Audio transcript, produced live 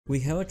We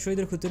have a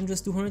trader who turned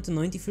just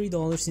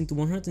 $293 into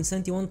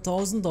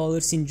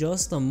 $171,000 in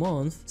just a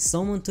month,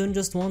 someone turned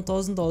just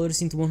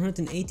 $1,000 into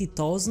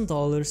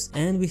 $180,000,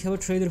 and we have a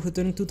trader who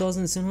turned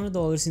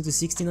 $2,700 into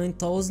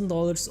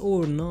 $69,000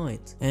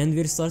 overnight. And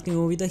we're starting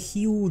off with a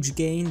huge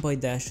gain by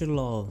Dasher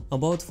Love.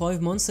 About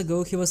 5 months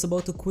ago he was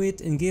about to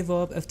quit and give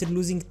up after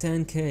losing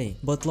 10k,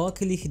 but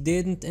luckily he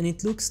didn't, and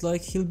it looks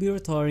like he'll be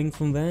retiring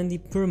from Vandy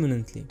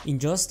permanently. In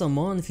just a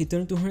month he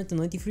turned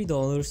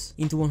 $293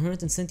 into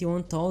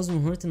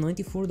 $171,194.90.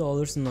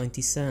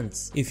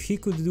 If he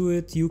could do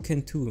it, you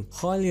can too.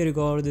 Highly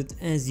regarded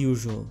as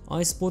usual.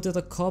 I spotted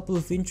a couple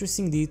of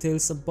interesting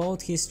details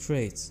about his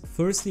trades.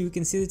 Firstly, we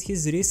can see that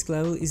his risk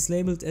level is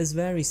labeled as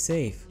very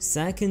safe.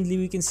 Secondly,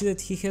 we can see that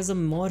he has a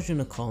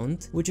margin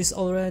account, which is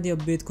already a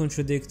bit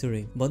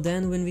contradictory. But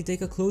then when we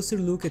take a closer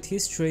look at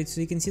his trades,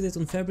 we can see that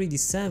on February the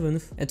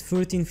 7th at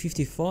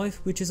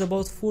 13:55, which is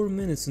about 4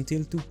 minutes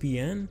until 2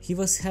 p.m, he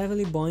was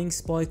heavily buying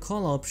SPY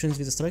call options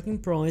with a striking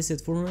price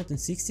at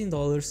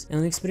 $416 and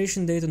an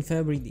expiration date on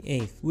February the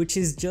 8th, which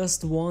is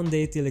just 1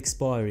 day till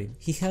expiry.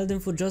 He held them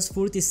for just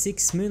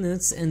 46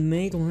 minutes and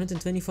made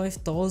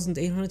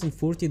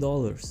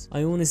 $125,840.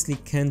 I honestly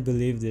can't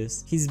believe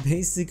this. He's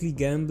basically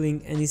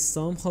gambling and is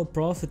somehow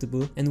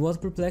profitable, and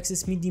what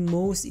perplexes me the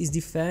most is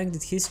the fact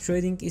that his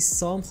trading is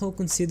somehow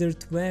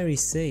considered very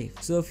safe.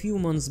 So a few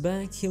months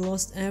back he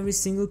lost every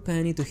single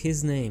penny to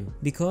his name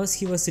because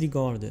he was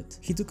regarded.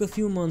 He took a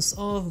few months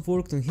off,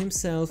 worked on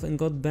himself, and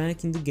got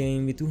back in the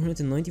game with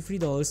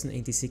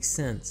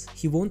 $293.86.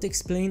 He won't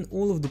explain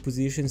all of the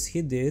positions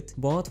he did,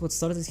 but what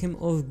started him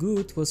off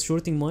good was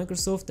shorting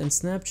Microsoft and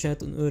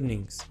Snapchat on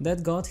earnings.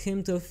 That got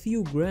him to a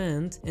few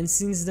grand, and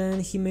since then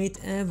he made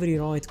every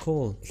right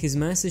call. His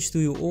message to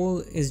you all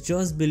is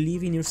just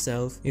believe in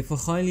yourself. If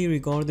a highly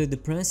regarded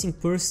depressing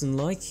person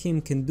like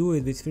him can do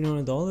it with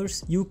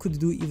 $300, you could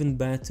do even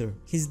better.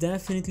 He's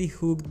definitely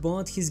hooked,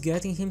 but he's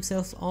getting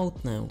himself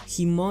out now.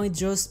 He might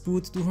just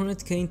put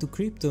 200k into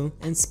crypto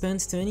and spend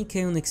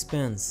 20k on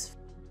expense.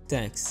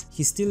 Tax.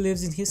 He still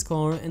lives in his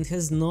car and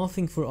has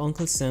nothing for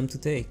Uncle Sam to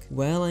take.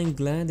 Well, I'm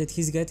glad that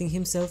he's getting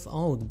himself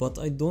out, but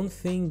I don't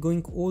think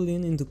going all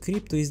in into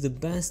crypto is the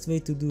best way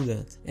to do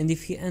that. And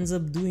if he ends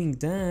up doing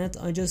that,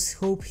 I just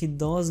hope he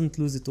doesn't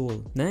lose it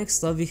all.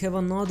 Next up, we have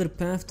another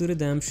path to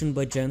redemption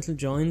by Gentle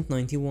Giant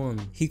 91.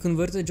 He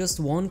converted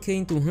just 1k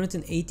into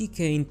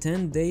 180k in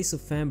 10 days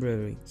of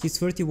February. He's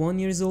 31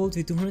 years old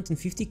with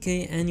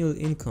 250k annual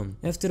income.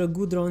 After a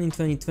good run in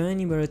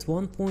 2020, where at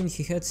one point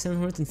he had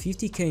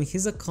 750k in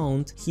his account,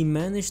 he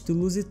managed to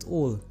lose it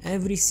all,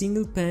 every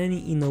single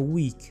penny in a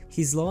week.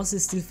 His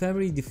losses till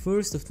February the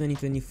 1st of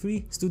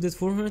 2023 stood at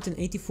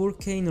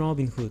 484k in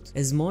Robinhood.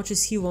 As much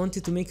as he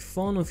wanted to make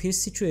fun of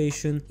his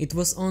situation, it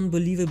was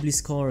unbelievably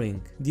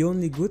scarring. The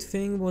only good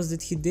thing was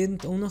that he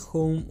didn't own a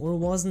home or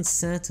wasn't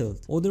settled,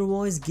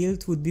 otherwise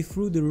guilt would be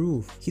through the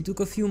roof. He took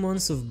a few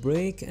months of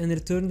break and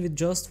returned with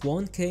just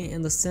 1k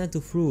and a set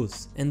of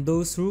rules, and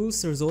those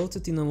rules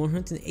resulted in a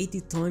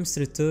 180 times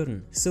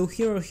return. So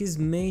here are his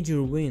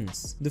major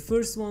wins. The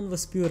first one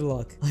was pure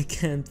luck. I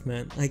can't,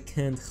 man, I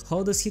can't.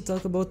 How does he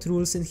talk about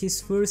rules and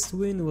his first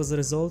win was a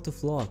result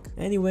of luck?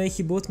 Anyway,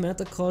 he bought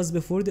Meta calls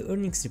before the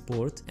earnings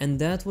report, and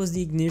that was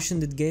the ignition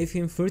that gave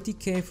him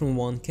 30k from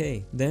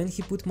 1k. Then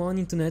he put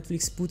money into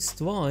Netflix puts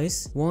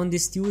twice, one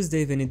this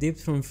Tuesday when it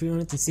dipped from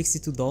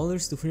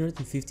 $362 to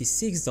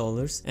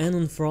 $356, and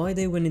on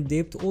Friday when it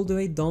dipped all the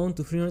way down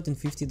to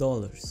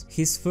 $350.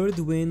 His third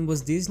win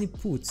was Disney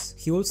puts.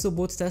 He also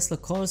bought Tesla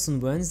calls on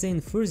Wednesday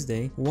and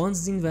Thursday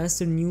once the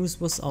investor news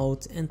was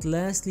out, and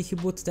lastly he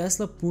bought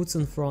Tesla puts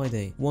on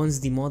Friday once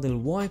the Model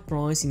Y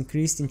price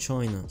increased in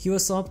China. He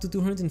was up to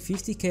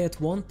 250k at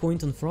one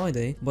point on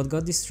Friday, but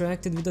got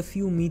distracted with a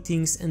few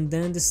meetings and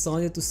then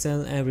decided to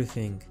sell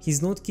everything.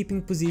 He's not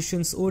keeping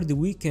positions over the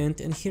weekend,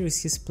 and here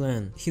is his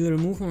plan. He'll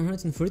remove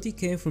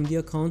 130k from the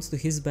account to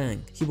his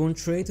bank. He won't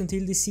trade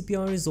until the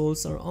CPI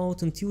results are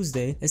out on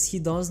Tuesday, as he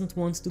doesn't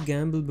want to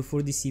gamble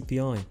before the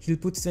CPI. He'll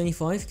put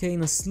 25k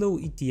in a slow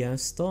ETF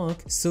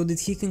stock so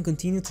that he can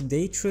continue to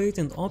day trade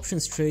and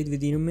options trade with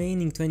the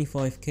remaining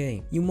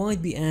 25k. You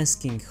might be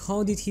asking,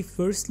 how did he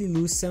firstly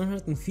lose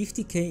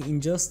 750k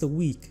in just a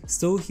week?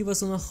 So he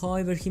was on a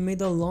high where he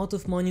made a lot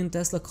of money on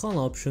Tesla call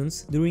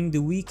options during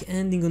the week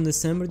ending on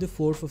December the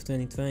 4th of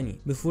 2020.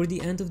 Before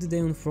the end of the day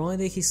on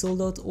Friday, he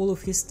sold out all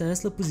of his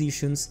Tesla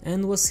positions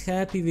and was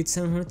happy with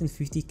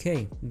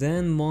 750k.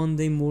 Then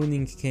Monday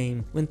morning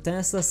came, when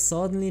Tesla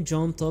suddenly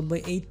jumped up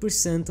by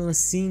 8% on a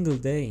single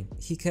day.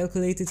 He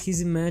calculated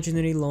his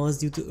imaginary loss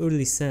due to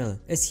early sell,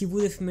 as he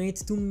would have made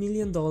 $2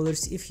 million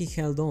if he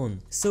held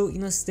on. So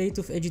in a state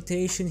of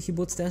agitation he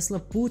bought Tesla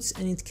puts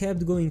and it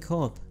kept going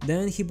up.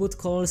 Then he bought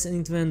calls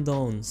and it went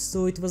down,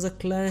 so it was a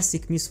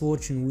classic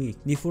misfortune week.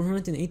 The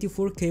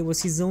 484k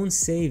was his own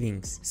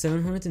savings,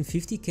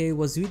 750k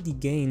was with the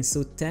gains,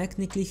 so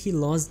technically he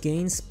lost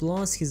gains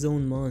plus his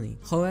own money.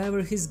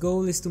 However, his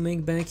goal is to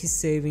make back his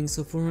savings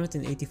of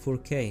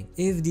 484k.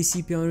 If the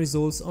CPI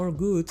results are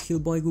good, he'll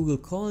buy Google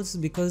calls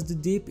because the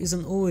dip is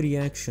an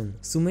overreaction,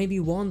 so maybe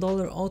 $1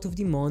 out of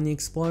the money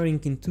expiring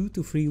in 2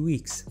 to 3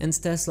 weeks, and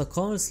Tesla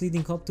calls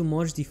leading up to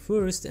March the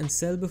 1st and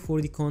sell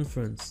before the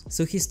conference.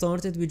 So he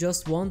started with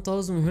just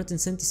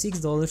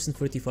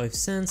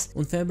 $1,176.45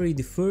 on February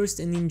the 1st,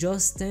 and in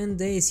just 10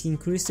 days he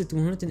increased it to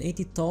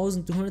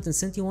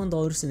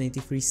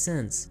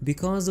 $180,271.83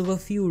 because of a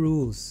few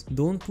rules.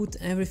 Don't put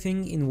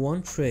everything in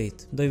one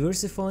trade.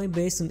 Diversify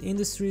based on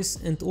industries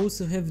and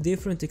also have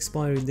different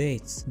expiry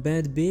dates.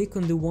 Bet big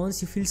on the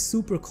ones you feel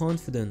super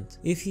confident.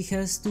 If he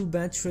has 2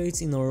 bad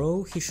trades in a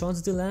row, he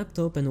shuts the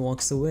laptop and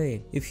walks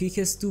away. If he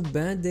has 2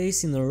 bad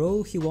days in a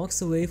row, he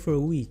walks away for a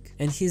week.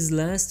 And his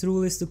last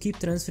rule is to keep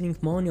transferring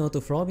money out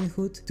of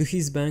Robinhood to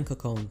his bank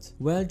account.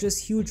 Well,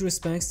 just huge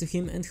respects to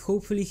him, and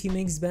hopefully he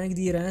makes back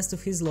the rest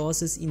of his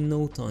losses in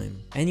no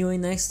time. Anyway,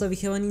 next up we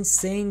have an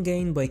insane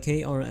gain by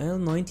KRL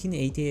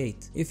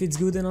 1988. If it's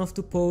good enough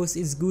to post,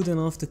 it's good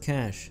enough to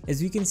cash.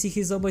 As we can see,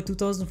 he's up by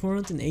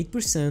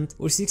 2,408%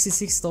 or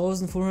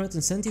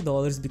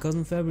 $66,470 because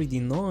on February the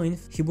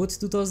 9th he bought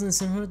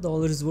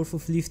 $2,700 worth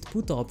of lift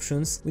put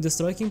options with a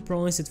striking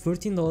price at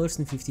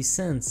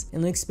 $13.50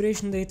 and an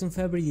expiration date on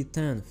February the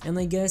 10th. And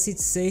I guess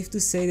it's safe to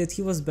say that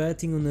he was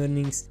betting on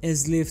earnings,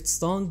 as Lyft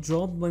stock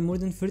dropped by more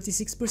than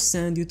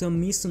 36% due to a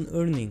miss on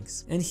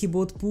earnings, and he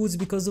bought puts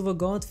because of a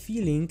gut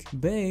feeling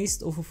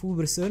based off of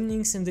Uber's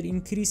earnings and their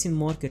increase in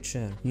market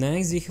share.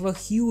 Next we have a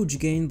huge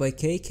gain by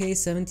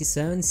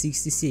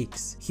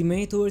KK7766. He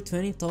made over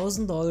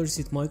 $20,000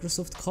 with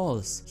Microsoft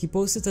calls. He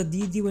posted a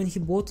DD when he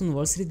bought on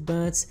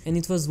WallStreetBets, and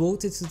it was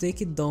voted to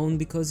take it down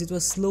because it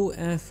was slow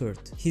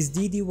effort. His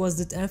DD was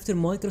that after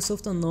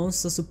Microsoft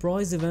announced a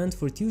surprise event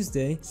for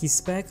Tuesday, he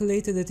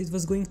speculated that it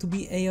was going to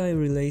be AI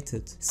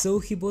related. So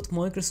he bought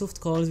Microsoft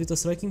calls with a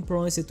striking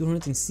price at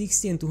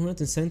 $260 and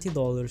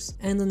 $270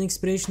 and an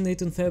expiration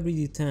date on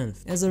February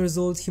 10th. As a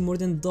result, he more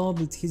than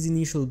doubled his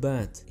initial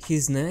bet.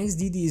 His next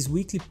DD is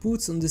weekly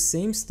puts on the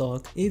same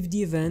stock if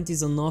the event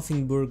is a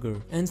nothing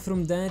burger, and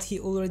from that he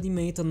already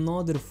made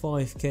another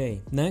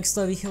 5k. Next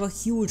up we have a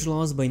huge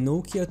loss by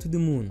Nokia to the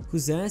moon,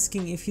 who's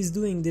asking if he's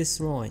doing this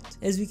right.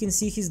 As we can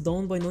see, he's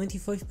down by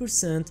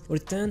 95% or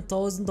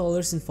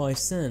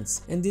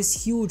 $10,000.05, and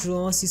this huge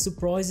loss is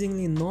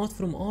surprisingly not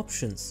from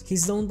options.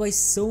 He's down by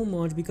so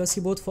much because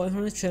he bought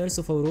 500 shares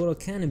of Aurora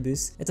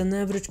Cannabis at an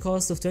average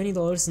cost of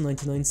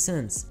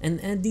 $20.99, and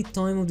at the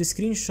time of the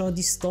screenshot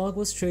the stock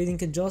was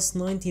trading at just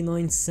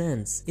 99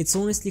 cents. It's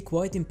honestly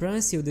quite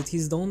impressive that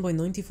he's down by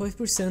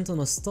 95% on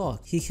a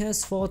stock. He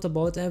has thought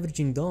about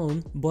averaging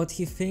down, but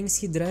he thinks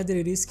he'd rather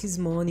risk his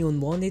money on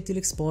one day till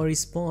expiry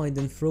spy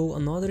than throw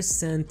another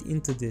cent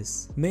into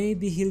this.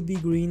 Maybe he'll be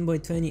green by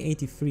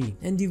 2083.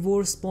 And the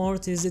worst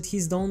part is that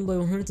he's down by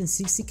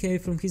 160k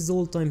from his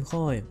all-time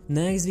high.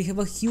 Next we have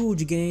a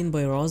huge gain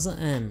by Raza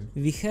M.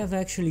 We have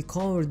actually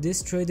covered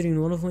this trader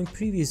in one of my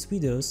previous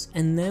videos,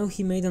 and now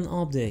he made an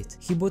update.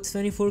 He bought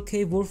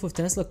 24k worth of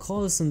Tesla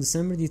calls on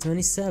December the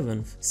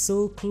 27th,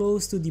 so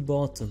close to the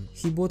bottom.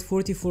 He bought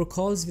 44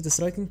 calls with a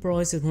striking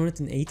price at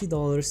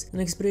 $180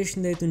 and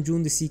expiration date on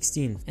June the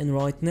 16th, and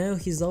right now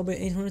he's up by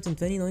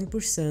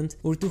 829%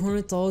 or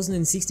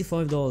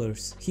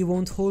 $200,065. He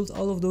won't hold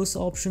all of those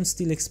options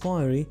till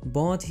expiry,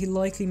 but he'll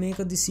likely make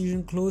a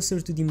decision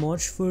closer to the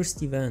March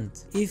 1st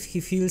event. If he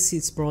feels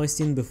it's priced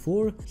in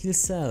before, he'll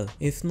sell.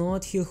 If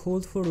not, he'll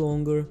hold for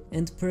longer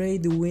and pray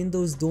the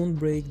windows don't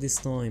break this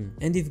time.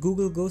 And if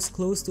Google goes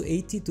close to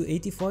 $80 to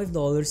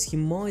 $85, he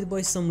might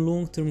buy some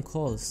long-term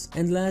calls.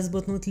 And last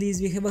but not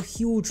least, we have a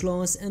huge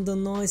loss and a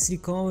nice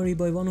recovery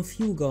by one of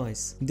you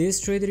guys.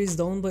 This trader is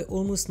down by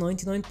almost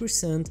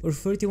 99% or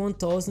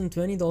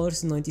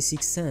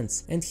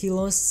 $31,020.96, and he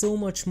lost so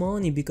much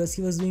money because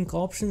he was doing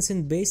options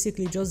and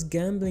basically just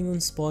gambling on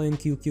SPY and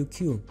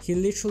QQQ. He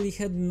literally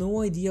had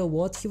no idea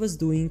what he was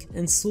doing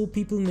and saw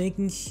people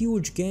making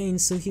huge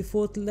gains, so he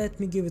thought, let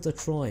me give it a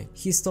try.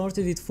 He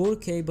started with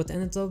 4k but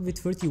ended up with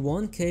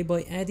 31k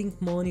by adding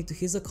money to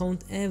his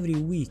account every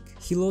week.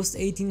 He lost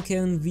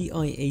 18k on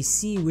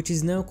VIAC, which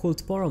is now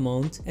called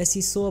Paramount, as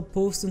he saw a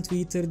post on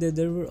Twitter that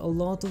there were a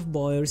lot of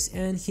buyers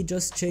and he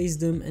just chased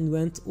them and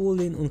went all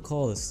in on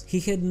calls. He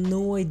had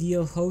no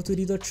idea how to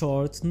read a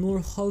chart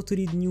nor how to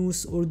read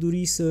news or do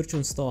research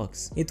on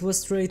stocks. It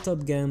was straight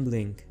up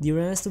gambling. The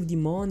rest of the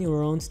money,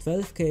 around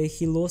 12k,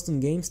 he lost on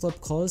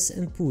GameStop calls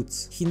and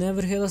puts. He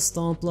never had a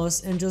stop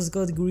loss and just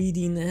got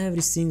greedy in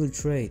every single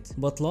trade.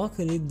 But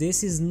luckily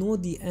this is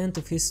not the end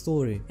of his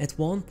story. At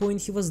one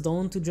point he was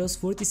down to just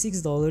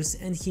 $46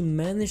 and he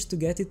managed to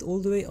get it all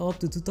the way up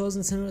to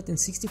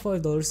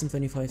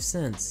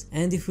 $2,765.25.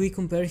 And if we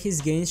compare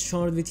his gains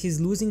chart with his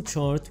losing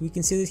chart, we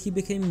can see that he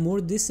became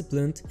more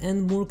disciplined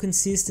and more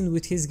consistent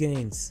with his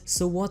gains.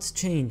 So what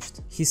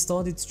changed? He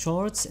studied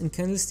charts and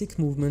candlestick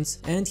movements,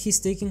 and he's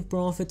taking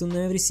profit on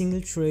every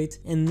single trade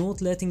and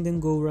not letting them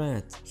go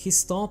rat. His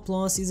stop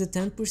loss is at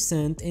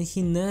 10% and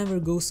he never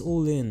goes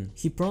all in.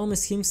 He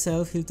promised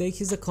himself he'll take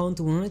his account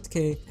to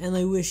 100k, and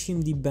I wish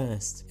him the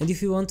best. And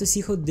if you want to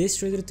see how this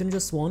trader turned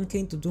just 1k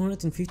into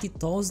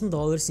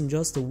 $250,000 in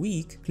just a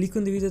week, click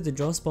on the video that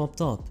just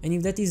popped up. And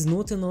if that is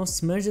not enough,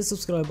 smash the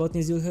subscribe button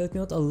as you'll help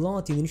me out a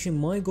lot in reaching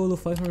my goal of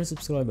 500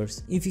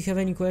 subscribers. If you have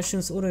any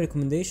questions or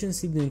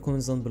recommendations, leave leave them in the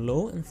comments down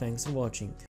below, and thanks for watching.